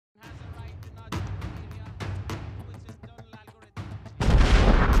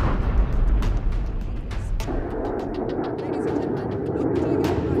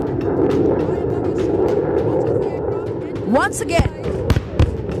Once again.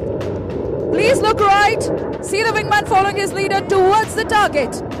 Please look right. See the wingman following his leader towards the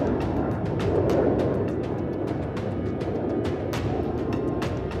target.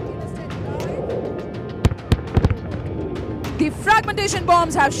 The fragmentation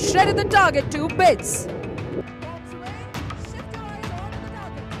bombs have shredded the target to bits.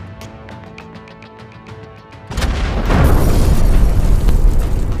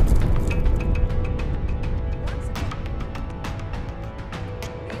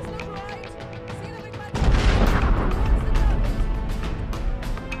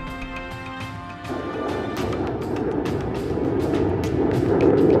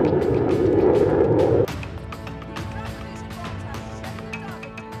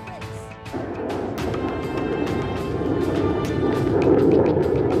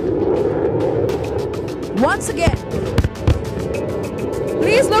 Once again.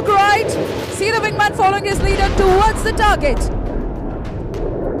 Please look right. See the wingman following his leader towards the target.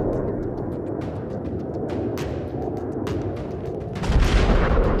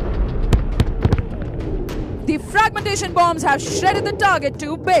 The fragmentation bombs have shredded the target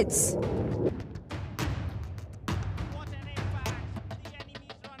to bits.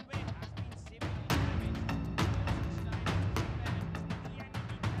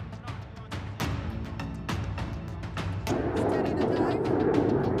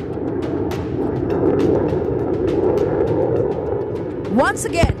 Once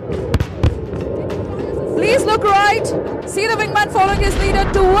again. Please look right. See the wingman following his leader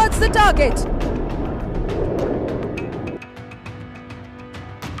towards the target.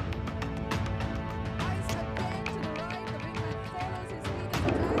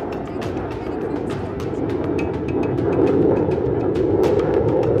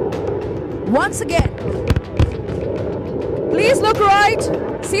 Once again. Please look right.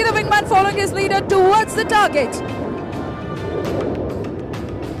 See the wingman following his leader towards the target.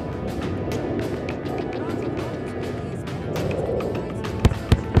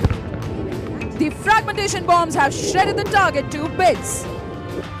 The fragmentation bombs have shredded the target to bits.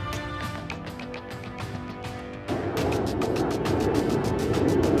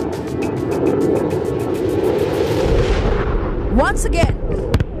 Once again.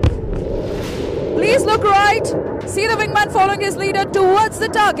 Please look right. See the wingman following his leader towards the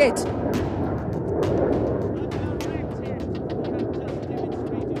target.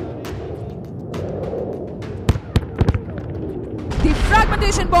 The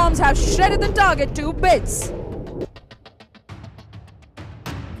fragmentation bombs have shredded the target to bits.